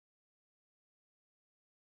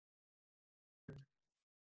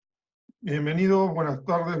Bienvenidos, buenas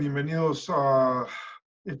tardes, bienvenidos a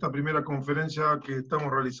esta primera conferencia que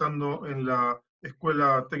estamos realizando en la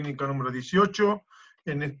Escuela Técnica número 18.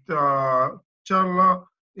 En esta charla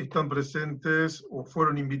están presentes o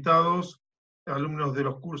fueron invitados alumnos de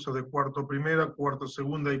los cursos de cuarto primera, cuarto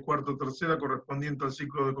segunda y cuarto tercera correspondiente al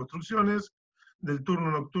ciclo de construcciones del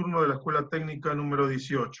turno nocturno de la Escuela Técnica número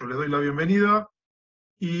 18. Les doy la bienvenida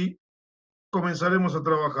y comenzaremos a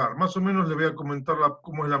trabajar. Más o menos les voy a comentar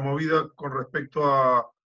cómo es la movida con respecto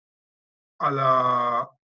a la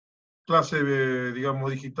clase,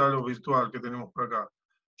 digamos, digital o virtual que tenemos por acá.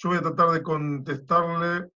 Yo voy a tratar de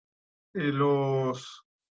contestarle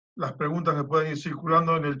las preguntas que puedan ir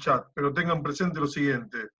circulando en el chat, pero tengan presente lo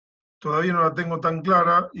siguiente. Todavía no la tengo tan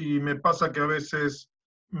clara y me pasa que a veces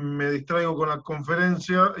me distraigo con la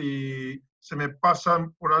conferencia y se me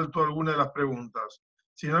pasan por alto algunas de las preguntas.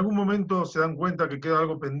 Si en algún momento se dan cuenta que queda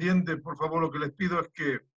algo pendiente, por favor lo que les pido es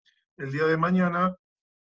que el día de mañana,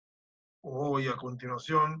 o hoy a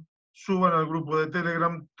continuación, suban al grupo de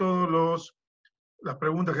Telegram todas las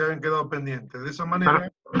preguntas que hayan quedado pendientes. De esa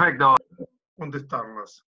manera, Perfecto.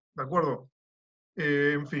 contestarlas. ¿De acuerdo?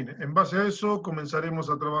 En fin, en base a eso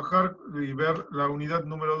comenzaremos a trabajar y ver la unidad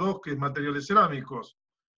número 2, que es materiales cerámicos.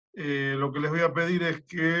 Lo que les voy a pedir es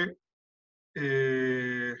que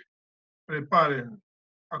preparen,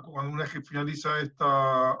 cuando una vez que finaliza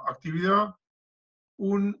esta actividad,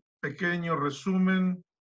 un pequeño resumen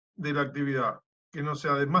de la actividad, que no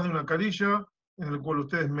sea de más de una carilla, en el cual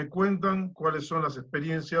ustedes me cuentan cuáles son las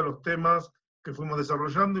experiencias, los temas que fuimos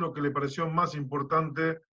desarrollando y lo que les pareció más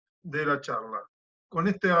importante de la charla. Con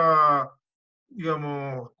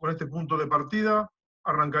digamos, con este punto de partida,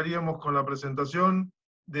 arrancaríamos con la presentación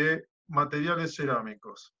de materiales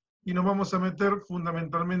cerámicos. Y nos vamos a meter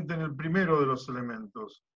fundamentalmente en el primero de los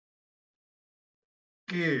elementos,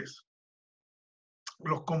 que es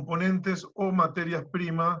los componentes o materias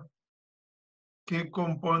primas que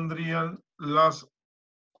compondrían los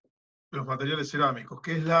materiales cerámicos,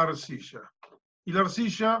 que es la arcilla. Y la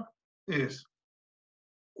arcilla es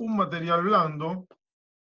un material blando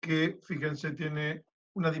que, fíjense, tiene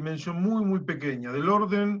una dimensión muy, muy pequeña, del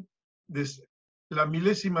orden de la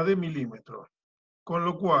milésima de milímetro. Con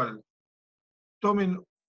lo cual, tomen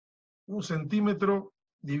 1 centímetro,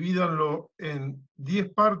 divídanlo en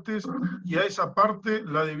 10 partes y a esa parte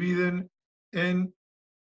la dividen en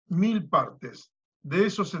 1000 partes. De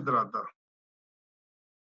eso se trata.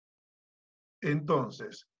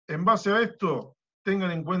 Entonces, en base a esto,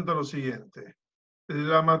 tengan en cuenta lo siguiente.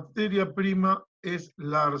 La materia prima es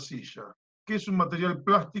la arcilla, que es un material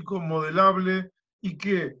plástico modelable y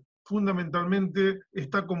que fundamentalmente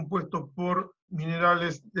está compuesto por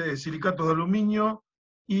minerales de silicatos de aluminio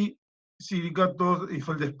y silicatos y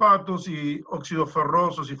feldespatos y óxidos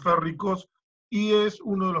ferrosos y férricos, y es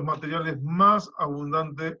uno de los materiales más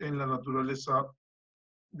abundantes en la naturaleza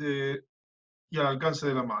y al alcance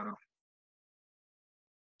de la mano.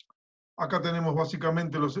 Acá tenemos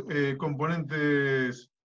básicamente los componentes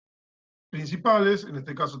principales. En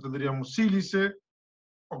este caso tendríamos sílice,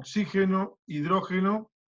 oxígeno, hidrógeno,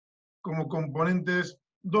 como componentes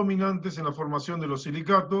dominantes en la formación de los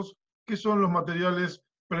silicatos, que son los materiales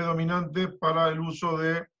predominantes para el uso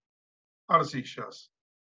de arcillas.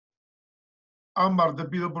 Ámbar, te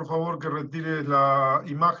pido por favor que retires la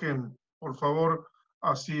imagen, por favor,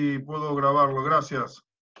 así puedo grabarlo. Gracias.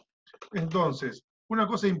 Entonces, una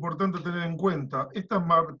cosa importante a tener en cuenta, estas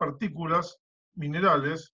partículas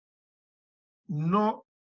minerales no,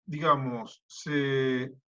 digamos,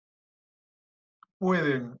 se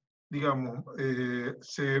pueden, digamos,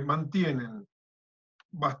 se mantienen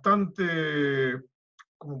bastante,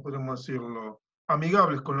 ¿cómo podemos decirlo?,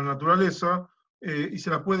 amigables con la naturaleza y se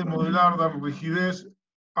las puede modelar, dar rigidez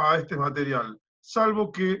a este material,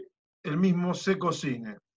 salvo que el mismo se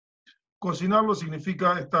cocine. Cocinarlo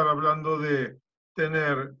significa estar hablando de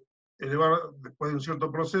elevar, después de un cierto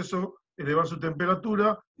proceso, elevar su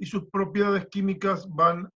temperatura y sus propiedades químicas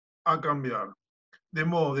van a cambiar. De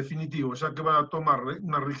modo definitivo, ya que van a tomar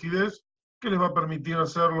una rigidez que les va a permitir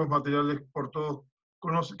hacer los materiales que todos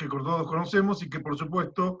conocemos y que por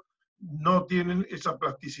supuesto no tienen esa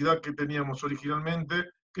plasticidad que teníamos originalmente,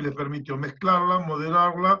 que les permitió mezclarla,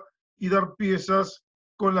 modelarla y dar piezas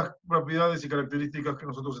con las propiedades y características que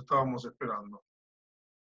nosotros estábamos esperando.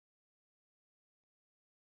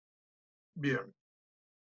 Bien.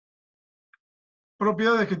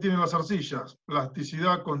 Propiedades que tienen las arcillas: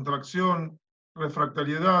 plasticidad, contracción,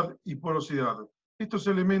 refractariedad y porosidad. Estos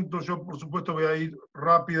elementos yo, por supuesto, voy a ir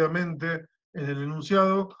rápidamente en el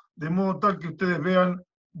enunciado, de modo tal que ustedes vean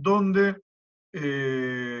dónde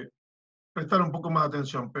prestar un poco más de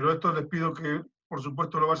atención. Pero esto les pido que por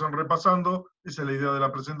supuesto lo vayan repasando, esa es la idea de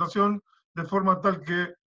la presentación, de forma tal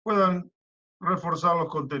que puedan reforzar los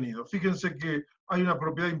contenidos. Fíjense que hay una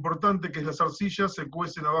propiedad importante que es las arcillas se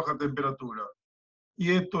cuecen a baja temperatura.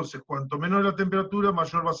 Y entonces, cuanto menor la temperatura,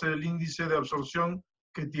 mayor va a ser el índice de absorción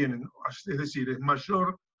que tienen. Es decir, es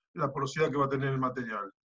mayor la porosidad que va a tener el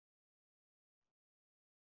material.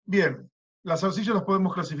 Bien, las arcillas las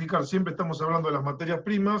podemos clasificar, siempre estamos hablando de las materias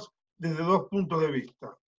primas, desde dos puntos de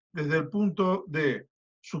vista. Desde el punto de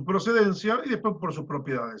su procedencia y después por sus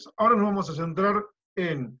propiedades. Ahora nos vamos a centrar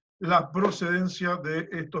en la procedencia de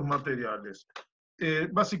estos materiales.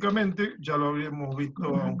 Básicamente, ya lo habíamos visto,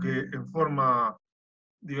 aunque en forma,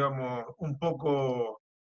 digamos, un poco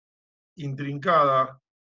intrincada,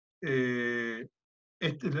 la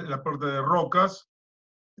parte de rocas,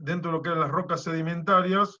 dentro de lo que eran las rocas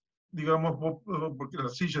sedimentarias, digamos, porque la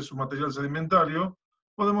arcilla es un material sedimentario,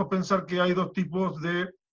 podemos pensar que hay dos tipos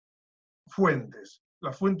de fuentes,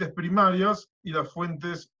 las fuentes primarias y las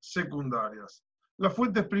fuentes secundarias. Las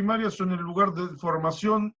fuentes primarias son el lugar de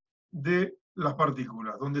formación de las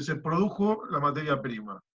partículas, donde se produjo la materia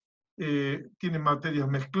prima. Tienen materias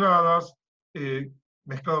mezcladas,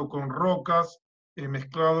 mezclado con rocas,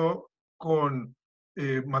 mezclado con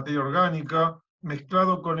materia orgánica,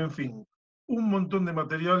 mezclado con, en fin, un montón de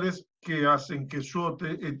materiales que hacen que su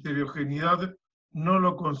heterogeneidad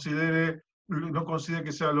no considere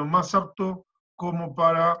que sea lo más apto como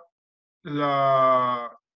para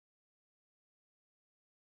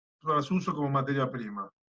su uso como materia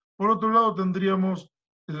prima. Por otro lado, tendríamos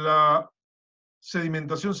la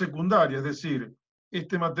sedimentación secundaria, es decir,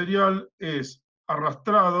 este material es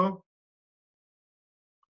arrastrado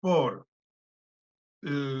por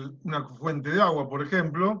una fuente de agua, por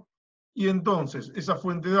ejemplo, y entonces esa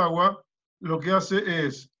fuente de agua lo que hace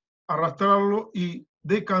es arrastrarlo y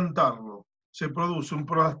decantarlo. Se produce un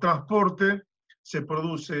transporte, se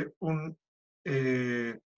produce una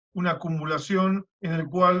acumulación en el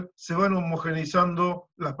cual se van homogeneizando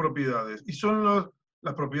las propiedades. Y son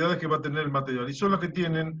las propiedades que va a tener el material. Y son las que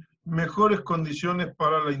tienen mejores condiciones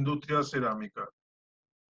para la industria cerámica.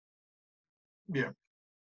 Bien.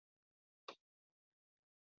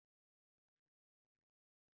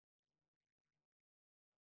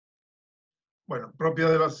 Bueno, propia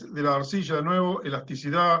de la arcilla, de nuevo,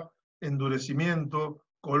 elasticidad, endurecimiento,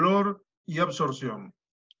 color y absorción.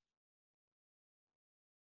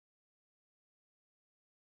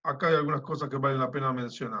 Acá hay algunas cosas que valen la pena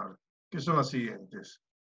mencionar, que son las siguientes.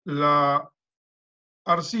 La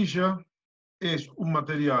arcilla es un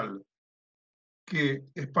material que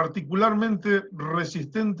es particularmente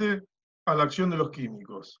resistente a la acción de los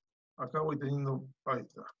químicos. Acá voy teniendo, ahí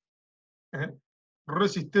está.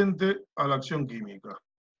 Resistente a la acción química,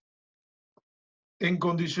 en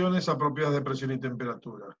condiciones apropiadas de presión y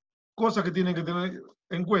temperatura. Cosas que tienen que tener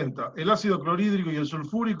en cuenta. El ácido clorhídrico y el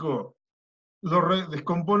sulfúrico lo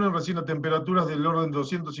descomponen recién a temperaturas del orden de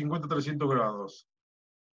 250 a 300 grados.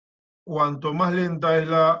 Cuanto más lenta es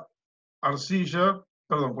la arcilla,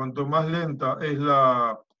 perdón, cuanto más lenta es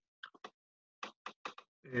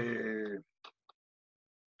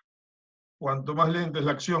cuanto más lenta es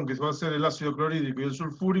la acción que va a hacer el ácido clorhídrico y el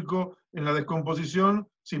sulfúrico en la descomposición,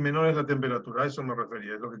 si menor es la temperatura. A eso me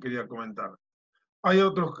refería, es lo que quería comentar. Hay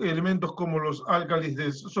otros elementos como los álcalis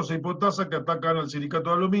de sosa y potasa que atacan al silicato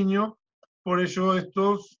de aluminio, por ello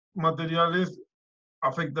estos materiales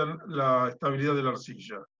afectan la estabilidad de la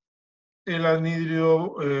arcilla. El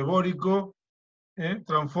anhidro bórico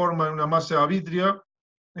transforma en una masa vítrea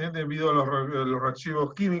debido a los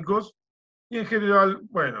reactivos químicos, y en general,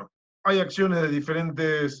 bueno, hay acciones de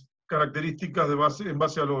diferentes características en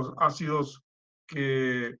base a los ácidos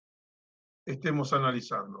que estemos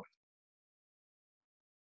analizando.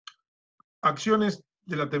 Acciones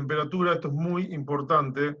de la temperatura, esto es muy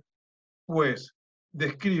importante, pues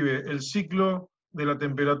describe el ciclo de la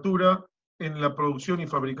temperatura en la producción y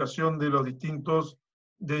fabricación de los distintos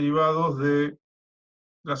derivados de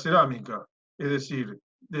la cerámica. Es decir,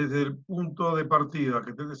 desde el punto de partida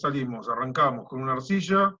que salimos, arrancamos con una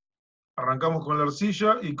arcilla, arrancamos con la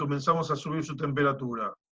arcilla y comenzamos a subir su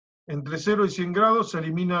temperatura. Entre 0 y 100 grados se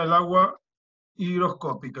elimina el agua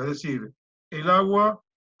higroscópica, es decir, el agua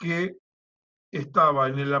que estaba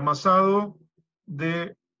en el amasado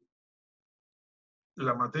de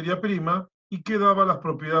la materia prima y que daba las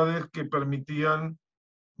propiedades que permitían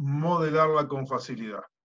modelarla con facilidad.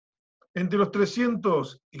 Entre los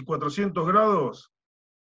 300 y 400 grados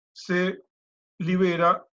se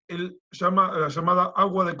libera la llamada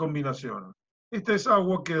agua de combinación. Esta es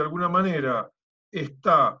agua que de alguna manera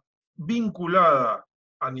está vinculada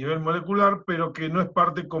a nivel molecular, pero que no es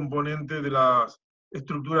parte componente de las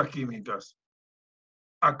estructuras químicas.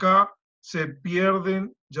 acá se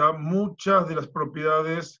pierden ya muchas de las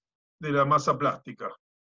propiedades de la masa plástica.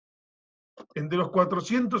 Entre los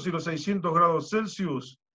 400 y los 600 grados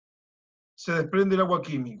Celsius se desprende el agua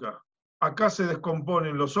química. Acá se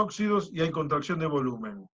descomponen los óxidos y hay contracción de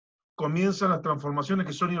volumen. Comienzan las transformaciones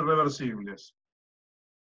que son irreversibles.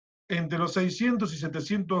 Entre los 600 y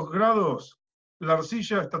 700 grados, la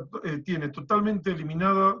arcilla tiene totalmente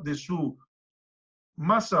eliminada de su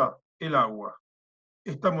masa el agua.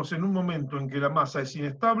 Estamos en un momento en que la masa es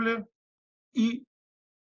inestable y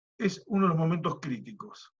es uno de los momentos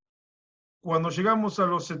críticos. Cuando llegamos a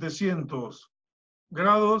los 700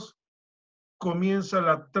 grados, comienza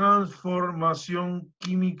la transformación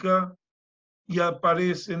química y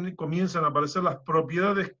comienzan a aparecer las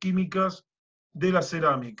propiedades químicas de la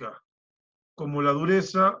cerámica, como la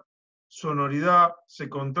dureza, sonoridad, se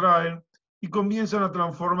contraen y comienzan a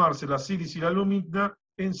transformarse la sílice y la alumina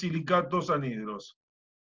en silicatos anhidros.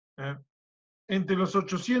 Entre los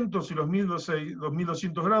 800 y los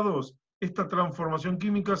 1200 grados, esta transformación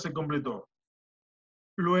química se completó.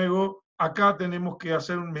 Luego, acá tenemos que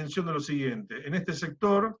hacer mención de lo siguiente. En este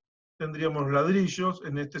sector tendríamos ladrillos,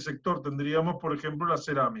 en este sector tendríamos, por ejemplo, las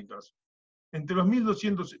cerámicas. Entre los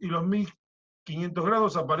 1200 y los 1500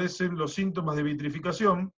 grados aparecen los síntomas de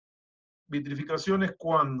vitrificación. Vitrificación es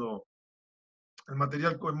cuando el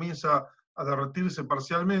material comienza a derretirse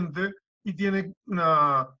parcialmente y tiene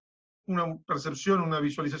una percepción, una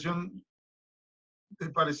visualización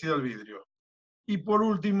parecida al vidrio. Y por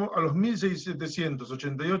último, a los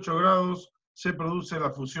 1788 grados se produce la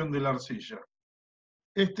fusión de la arcilla.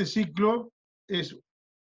 Este ciclo es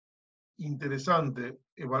interesante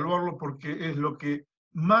evaluarlo porque es lo que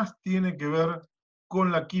más tiene que ver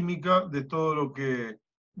con la química de todo lo que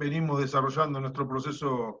venimos desarrollando en nuestro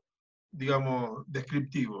proceso, digamos,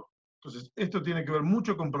 descriptivo. Entonces, esto tiene que ver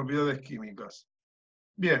mucho con propiedades químicas.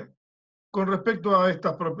 Bien, con respecto a esta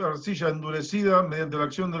arcilla endurecida mediante la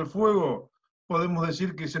acción del fuego, podemos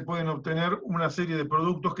decir que se pueden obtener una serie de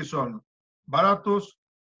productos que son baratos,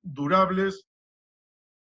 durables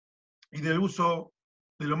y del uso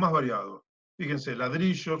de lo más variado. Fíjense,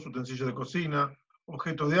 ladrillos, utensilios de cocina,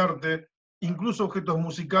 objetos de arte, incluso objetos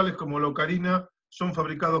musicales como la ocarina son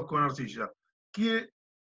fabricados con arcilla. ¿Qué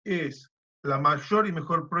es la mayor y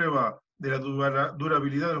mejor prueba de la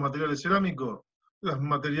durabilidad de los materiales cerámicos? Los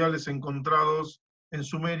materiales encontrados en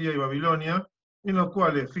Sumeria y Babilonia, en los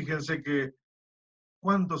cuales, fíjense que,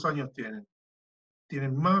 ¿cuántos años tienen?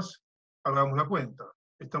 Tienen más, hagamos la cuenta.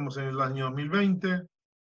 Estamos en el año 2020,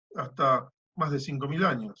 hasta más de 5.000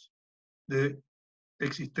 años de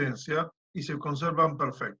existencia y se conservan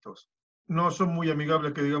perfectos. No son muy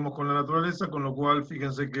amigables, que digamos, con la naturaleza, con lo cual,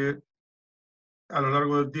 fíjense que a lo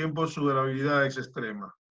largo del tiempo su durabilidad es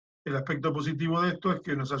extrema. El aspecto positivo de esto es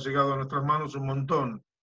que nos ha llegado a nuestras manos un montón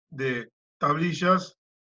de tablillas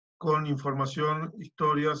con información,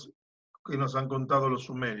 historias que nos han contado los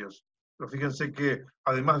sumerios. Pero fíjense que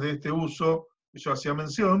además de este uso, que yo hacía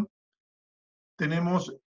mención,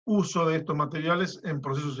 tenemos uso de estos materiales en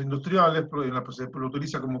procesos industriales, se lo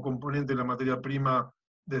utiliza como componente de la materia prima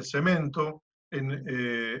del cemento,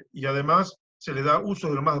 y además se le da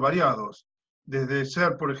usos de los más variados, desde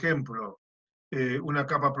ser, por ejemplo, una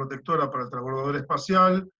capa protectora para el transbordador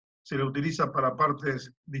espacial, se le utiliza para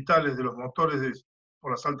partes vitales de los motores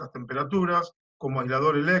por las altas temperaturas, como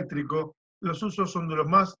aislador eléctrico. Los usos son de los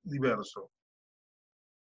más diversos.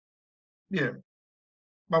 Bien,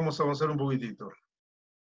 vamos a avanzar un poquitito.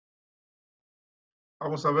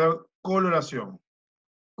 Vamos a ver coloración.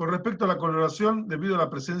 Con respecto a la coloración, debido a la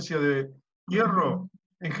presencia de hierro,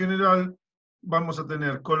 en general vamos a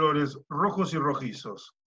tener colores rojos y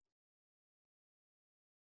rojizos.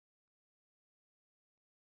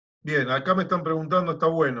 Bien, acá me están preguntando, está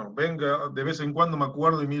bueno, venga, de vez en cuando me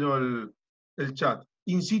acuerdo y miro el chat.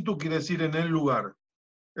 In situ quiere decir en el lugar.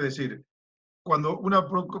 Es decir, cuando una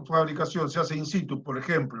fabricación se hace in situ, por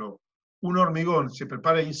ejemplo, un hormigón se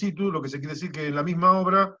prepara in situ, lo que se quiere decir que en la misma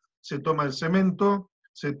obra se toma el cemento,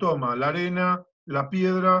 se toma la arena, la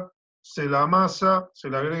piedra, se la amasa, se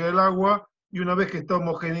le agrega el agua, y una vez que está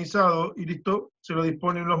homogeneizado y listo, se lo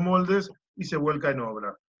dispone en los moldes y se vuelca en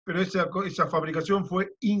obra. Pero esa fabricación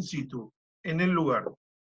fue in situ, en el lugar.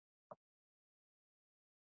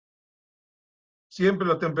 Siempre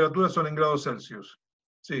las temperaturas son en grados Celsius.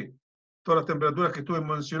 Sí, todas las temperaturas que estuve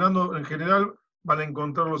mencionando en general van a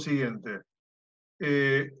encontrar lo siguiente.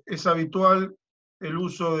 Es habitual el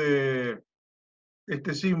uso de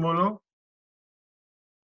este símbolo,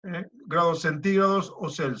 grados centígrados o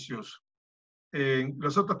Celsius.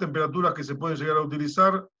 Las otras temperaturas que se pueden llegar a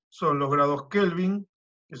utilizar son los grados Kelvin,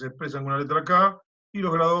 que se expresan con la letra K, y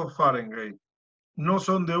los grados Fahrenheit. no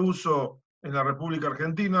son de uso en la República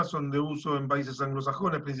Argentina, son de uso en países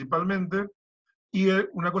anglosajones principalmente, y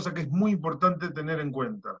una cosa que es muy importante tener en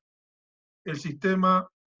cuenta, el sistema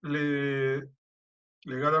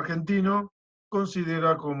legal argentino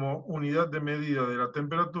considera como unidad de medida de la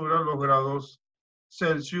temperatura los grados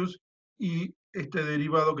Celsius y este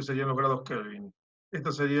derivado que serían los grados Kelvin.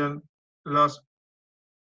 Estas serían las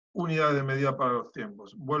unidades de medida para los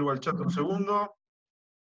tiempos. Vuelvo al chat un segundo.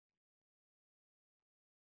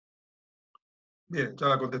 Bien, ya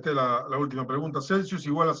la contesté la última pregunta. Celsius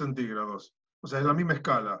igual a centígrados. O sea, es la misma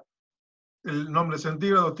escala. El nombre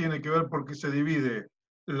centígrados tiene que ver porque se divide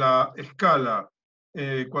la escala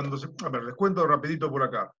cuando se... A ver, les cuento rapidito por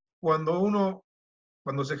acá. Cuando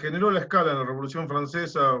se generó la escala en la Revolución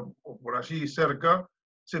Francesa, o por allí cerca,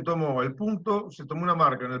 se tomó una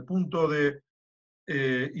marca en el punto de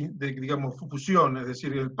digamos, fusión, es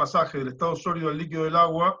decir, el pasaje del estado sólido al líquido del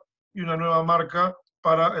agua, y una nueva marca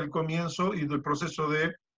para el comienzo y del proceso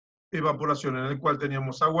de evaporación, en el cual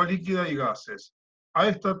teníamos agua líquida y gases. A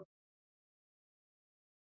esta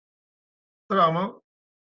trama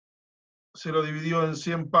se lo dividió en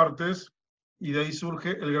 100 partes, y de ahí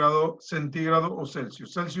surge el grado centígrado o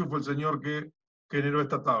Celsius. Celsius fue el señor que generó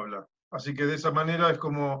esta tabla. Así que de esa manera es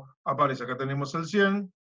como aparece. Acá tenemos el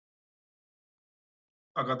 100,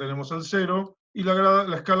 acá tenemos el 0, y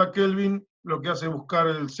la escala Kelvin lo que hace es buscar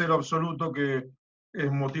el 0 absoluto, que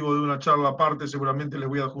es motivo de una charla aparte. Seguramente les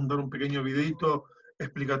voy a adjuntar un pequeño videito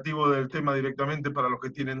explicativo del tema directamente para los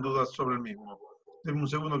que tienen dudas sobre el mismo. Denme un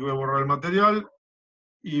segundo que voy a borrar el material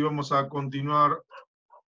y vamos a continuar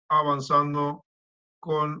avanzando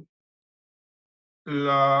con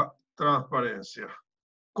la transparencia.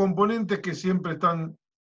 Componentes que siempre están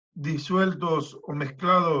disueltos o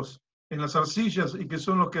mezclados en las arcillas y que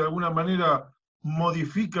son los que de alguna manera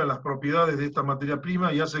modifican las propiedades de esta materia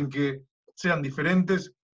prima y hacen que sean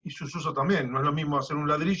diferentes, y sus usos también. No es lo mismo hacer un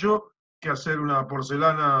ladrillo que hacer una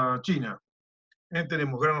porcelana china.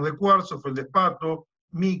 Tenemos granos de cuarzo, feldespato,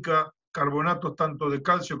 mica, carbonatos tanto de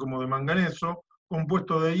calcio como de manganeso,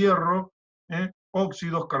 compuestos de hierro,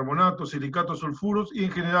 óxidos, carbonatos, silicatos, sulfuros, y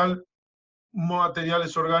en general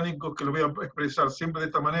materiales orgánicos, que lo voy a expresar siempre de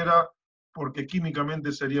esta manera porque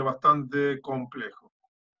químicamente sería bastante complejo.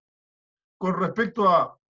 Con respecto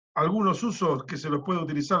a algunos usos que se los puede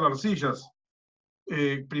utilizar las arcillas,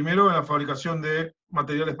 primero en la fabricación de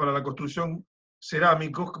materiales para la construcción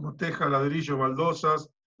cerámicos, como tejas, ladrillos, baldosas,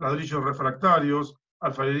 ladrillos refractarios,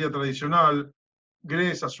 alfarería tradicional,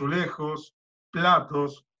 grés, azulejos,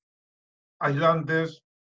 platos, aislantes,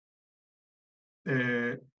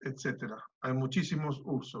 etcétera. Hay muchísimos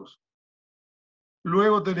usos.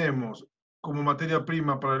 Luego tenemos como materia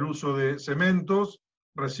prima para el uso de cementos,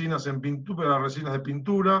 resinas en pintura, resinas de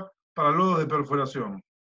pintura, para lodos de perforación.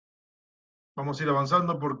 Vamos a ir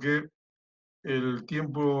avanzando porque el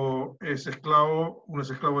tiempo es esclavo, uno es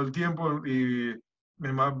esclavo del tiempo, y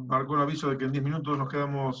me marcó un aviso de que en 10 minutos nos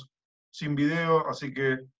quedamos sin video, así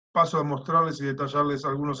que paso a mostrarles y detallarles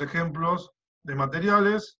algunos ejemplos de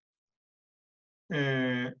materiales.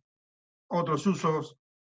 Otros usos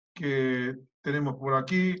que tenemos por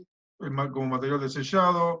aquí, como material de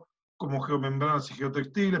sellado, como geomembranas y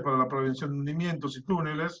geotextiles para la prevención de hundimientos y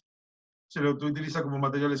túneles. Se lo utiliza como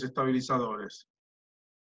materiales estabilizadores.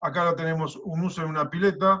 Acá lo tenemos un uso en una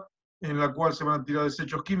pileta en la cual se van a tirar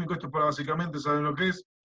desechos químicos. Esto es para, básicamente, ¿saben lo que es?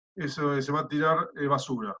 Eso se va a tirar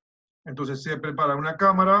basura. Entonces se prepara una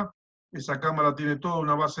cámara, esa cámara tiene toda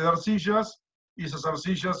una base de arcillas, y esas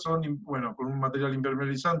arcillas son, bueno, con un material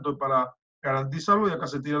impermeabilizante para garantizarlo, y acá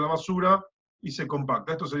se tira la basura y se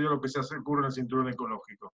compacta. Esto sería lo que se ocurre en el cinturón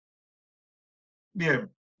ecológico.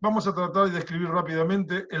 Bien, vamos a tratar de describir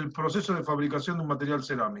rápidamente el proceso de fabricación de un material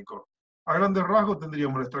cerámico. A grandes rasgos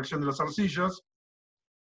tendríamos la extracción de las arcillas,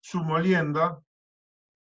 su molienda.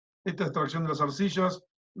 Esta extracción de las arcillas,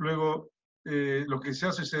 luego lo que se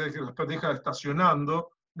hace es las deja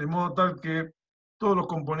estacionando, de modo tal que todos los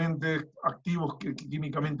componentes activos,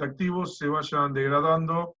 químicamente activos, se vayan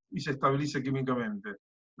degradando y se estabilice químicamente.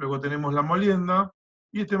 Luego tenemos la molienda,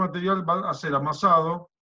 y este material va a ser amasado,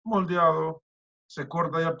 moldeado, se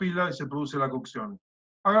corta y apila y se produce la cocción.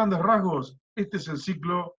 A grandes rasgos, este es el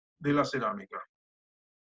ciclo de la cerámica.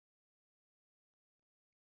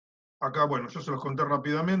 Acá, bueno, yo se los conté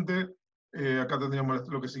rápidamente. Acá tendríamos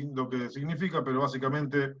lo que significa, pero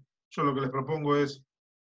básicamente yo lo que les propongo es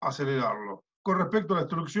acelerarlo. Con respecto a la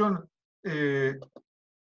extrusión,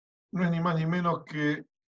 no es ni más ni menos que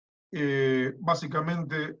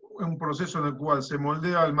básicamente un proceso en el cual se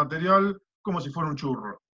moldea el material como si fuera un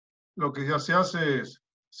churro. Lo que ya se hace es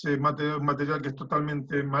un material que es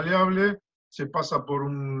totalmente maleable, se pasa por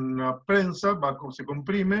una prensa, se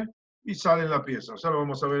comprime y sale en la pieza. Ya lo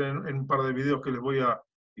vamos a ver en un par de videos que les voy a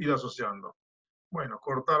ir asociando. Bueno,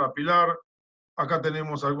 cortar, apilar. Acá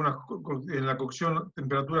tenemos algunas en la cocción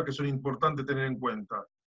temperaturas que son importantes tener en cuenta.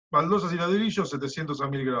 Baldosas y ladrillos, 700 a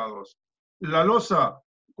 1000 grados. La losa,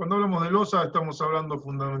 cuando hablamos de losa, estamos hablando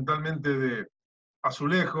fundamentalmente de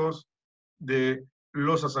azulejos, de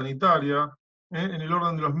losa sanitaria, en el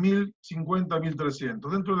orden de los 1050 a 1300.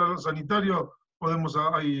 Dentro de lo sanitario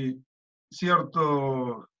hay ciertas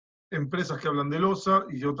empresas que hablan de losa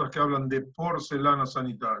y otras que hablan de porcelana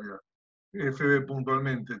sanitaria, FB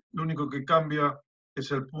puntualmente. Lo único que cambia es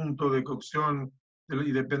el punto de cocción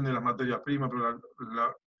y depende de las materias primas, pero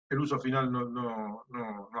el uso final no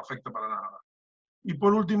afecta para nada. Y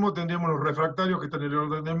por último tendríamos los refractarios que están en el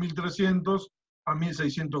orden de 1300 a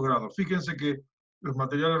 1600 grados. Fíjense que los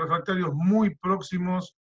materiales refractarios muy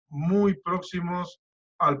próximos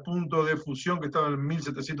al punto de fusión que estaba en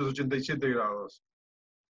 1787 grados.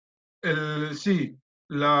 Sí,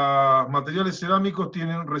 los materiales cerámicos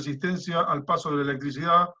tienen resistencia al paso de la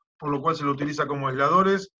electricidad, por lo cual se lo utiliza como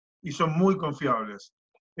aisladores y son muy confiables.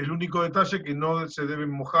 El único detalle que no se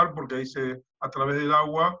deben mojar porque ahí a través del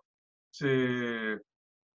agua se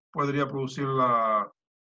podría producir la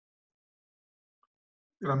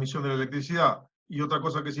transmisión de la electricidad. Y otra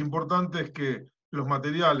cosa que es importante es que los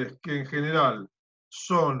materiales que en general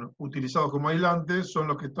son utilizados como aislantes son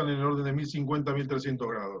los que están en el orden de 1050 a 1300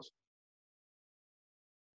 grados.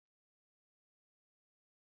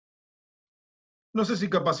 No sé si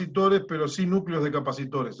capacitores, pero sí núcleos de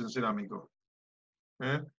capacitores en cerámico.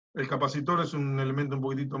 El capacitor es un elemento un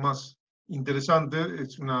poquitito más interesante,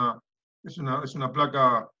 es una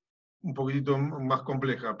placa un poquitito más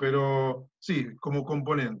compleja, pero sí, como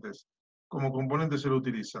componentes se lo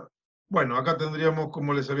utiliza. Bueno, acá tendríamos,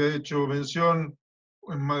 como les había hecho mención,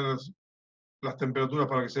 más las temperaturas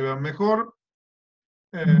para que se vean mejor.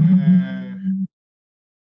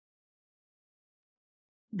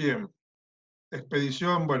 Bien,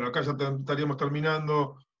 expedición, bueno, acá ya estaríamos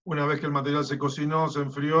terminando. Una vez que el material se cocinó, se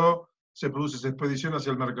enfrió, se produce esa expedición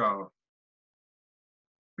hacia el mercado.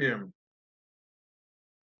 Bien.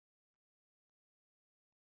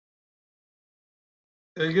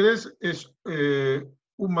 El grés es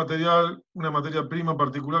una materia prima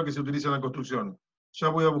particular que se utiliza en la construcción. Ya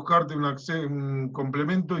voy a buscarte un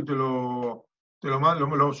complemento y te lo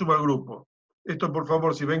subo al grupo. Esto, por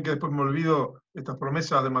favor, si ven que después me olvido estas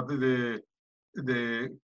promesas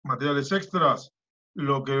de materiales extras,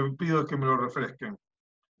 lo que pido es que me lo refresquen.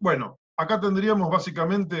 Bueno, acá tendríamos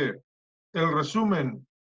básicamente el resumen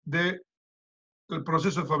del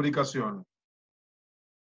proceso de fabricación.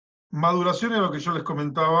 Maduración es lo que yo les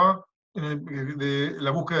comentaba de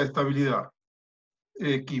la búsqueda de estabilidad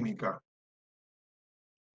química.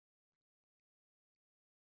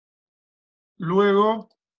 Luego,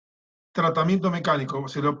 tratamiento mecánico.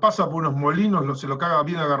 Se lo pasa por unos molinos, se lo caga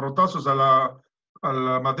bien a garrotazos a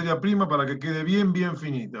la materia prima para que quede bien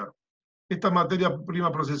finita. Esta materia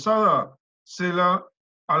prima procesada se la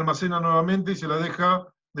almacena nuevamente y se la deja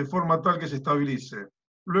de forma tal que se estabilice.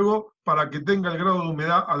 Luego, para que tenga el grado de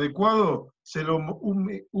humedad adecuado, se lo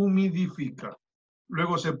humidifica.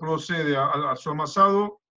 Luego se procede a su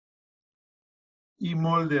amasado y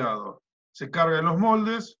moldeado. Se cargan los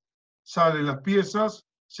moldes, salen las piezas,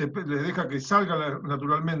 les deja que salga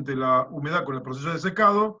naturalmente la humedad con el proceso de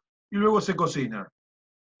secado y luego se cocina.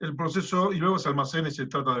 El proceso y luego se almacena y se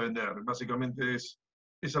trata de vender. Básicamente esa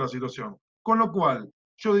es la situación. Con lo cual,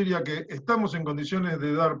 yo diría que estamos en condiciones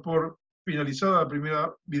de dar por finalizada la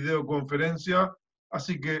primera videoconferencia,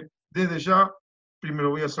 así que desde ya,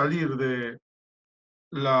 primero voy a salir de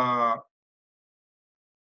la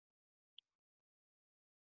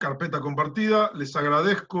carpeta compartida, les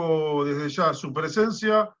agradezco desde ya su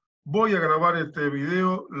presencia, voy a grabar este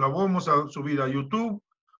video, lo vamos a subir a YouTube,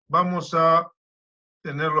 vamos a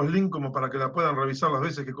tener los links como para que la puedan revisar las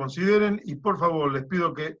veces que consideren, y por favor les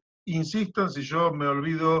pido que insistan si yo me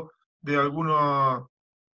olvido de algunas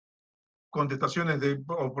contestaciones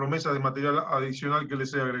o promesas de material adicional que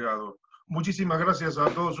les he agregado. Muchísimas gracias a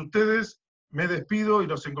todos ustedes, me despido y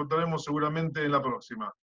nos encontraremos seguramente en la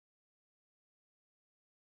próxima.